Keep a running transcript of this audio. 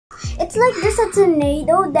It's like there's a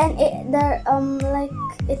tornado, then like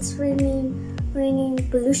it's raining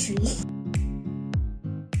pollution.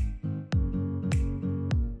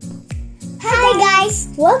 Hi guys,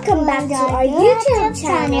 welcome back to our YouTube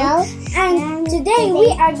channel, and today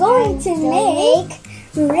we are going to make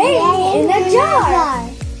rain in a jar.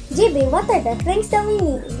 JB, what are the things that we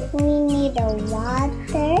need? We need a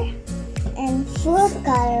water and food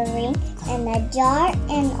coloring and a jar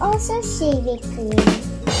and also shaving cream.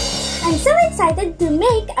 I'm so excited to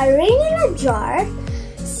make a rain in a jar,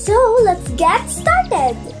 so let's get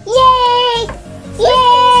started! Yay!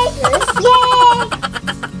 Yay! Yay!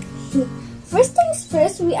 First things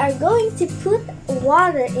first, we are going to put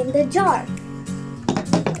water in the jar.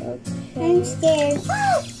 Okay. I'm scared.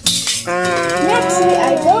 Next, we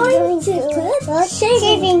are going to put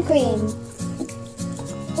shaving cream.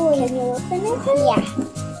 Oh, can you open it? Yeah.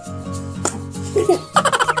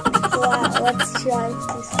 Wow, let's try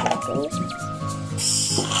this bottle.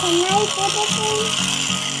 Can I put it in?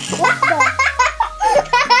 What the?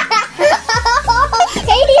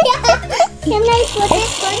 Can I put it?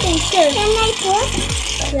 Farting, sure. Can I put?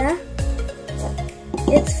 Yeah.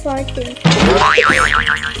 It's farting.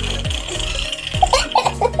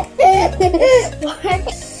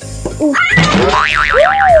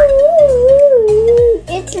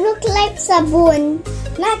 It looks like sabun.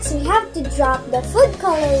 Next, we have to drop the food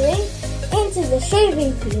coloring into the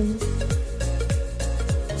shaving cream.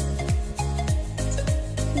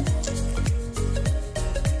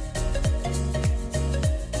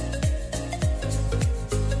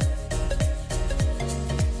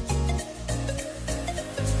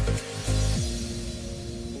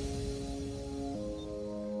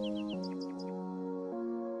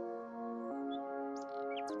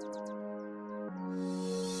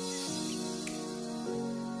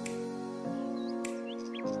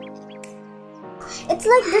 It's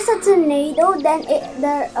like there's a tornado, then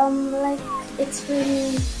like it's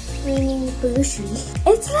raining pollution.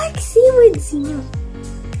 It's like seaweed smell.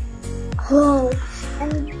 Oh,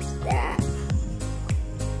 and that.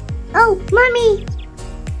 Oh, mommy!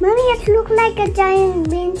 Mommy, it looks like a giant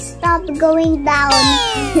beanstalk going down.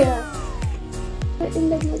 Yeah. In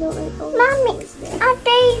the middle, Mommy,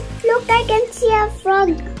 look, I can see a frog.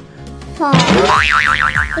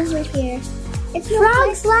 Over here. It's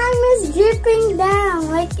frog slime is dripping down,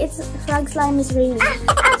 like it's frog slime is raining. Look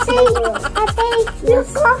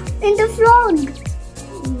in the frog.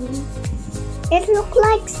 It looks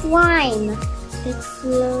like slime. It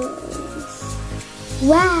flows.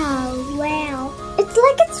 Wow. It's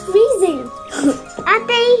like it's freezing.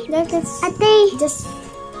 Look, it's just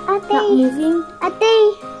not moving.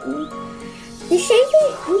 The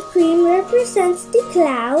shaving cream represents the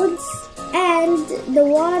clouds, and the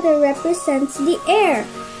water represents the air,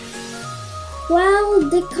 while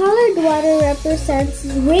the colored water represents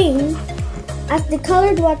rain. As the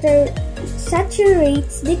colored water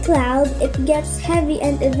saturates the cloud, it gets heavy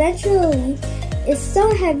and eventually is so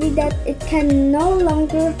heavy that it can no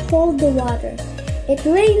longer hold the water. It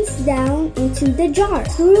rains down into the jar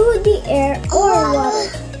through the air or water.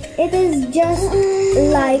 It is just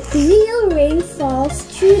like real rain falls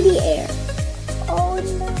through the air. Oh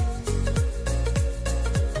no.